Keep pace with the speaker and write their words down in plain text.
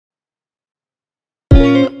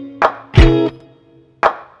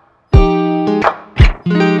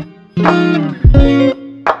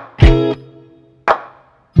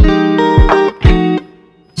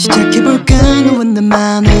시작해볼까 너와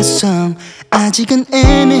나만의 성 아직은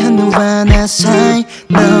애매한 너와 나 사이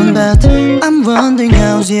But I'm wondering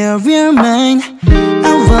how's your real mind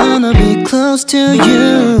I wanna be close to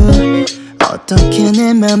you 어떻게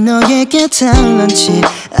내 맘 너에게 닿을런지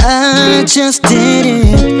I just did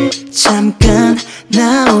it 잠깐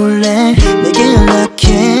나올래 내게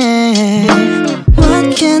연락해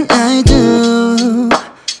What can I do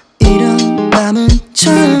이런 맘은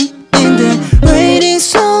처음인데 Waiting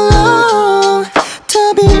so long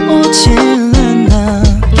답이 오질 않아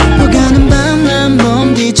깊어가는 밤 난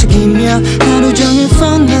몸 뒤척이며 하루종일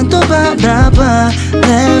Phone만 또 바라봐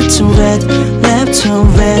Left to right, left to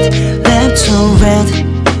right, left to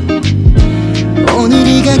right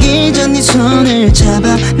오늘이 가기 전 네 손을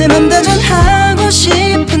잡아 내 맘 다전하고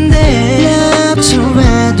싶은데 Left to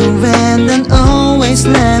right, right, 난 always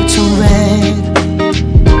left to right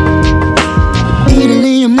이럴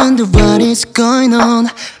리 없는데 what is going on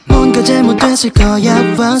뭔가 잘못됐을 거야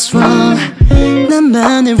what's wrong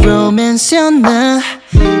나만의 로맨스였나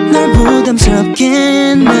널 부담스럽게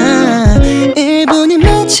했나 1분이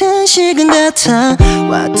마찬 시간 같아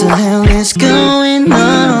What the hell is going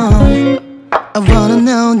on I wanna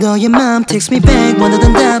know 너의 맘 text me back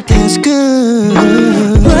원하던 답 that's good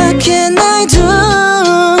What can I do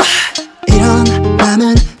이런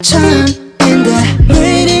맘은 처음인데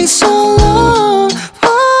Waiting so long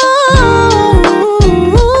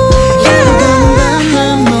너가는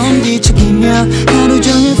밤 몸 뒤척이며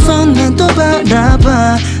하루종일 Phone만 또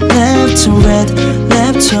바라봐 Left to right,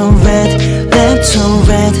 left to right, left to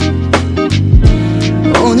right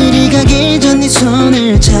오늘이 가기 전 네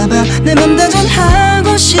손을 잡아 내 맘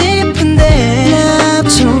다전하고 싶은데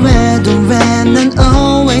Left to right, right, 난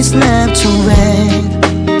always left to right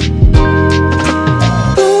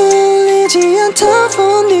울리지 않던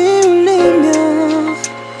폰이 울리며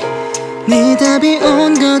네 답이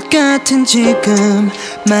온 것 같은 지금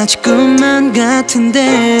마치 꿈만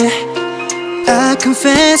같은데 I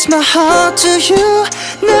confess my heart to you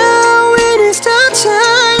Now it is the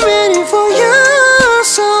time waiting for you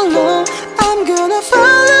So long I'm gonna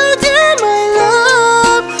follow you my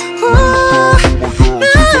love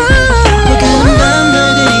너가는 밤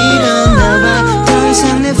너희들 일어나봐 더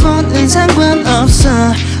이상 내 폰은 상관없어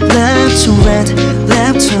Left to right,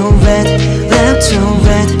 left to right, left to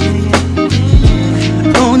right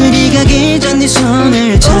오늘이 가기 전 네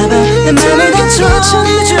손을 잡아 내 맘을 다 쫓아내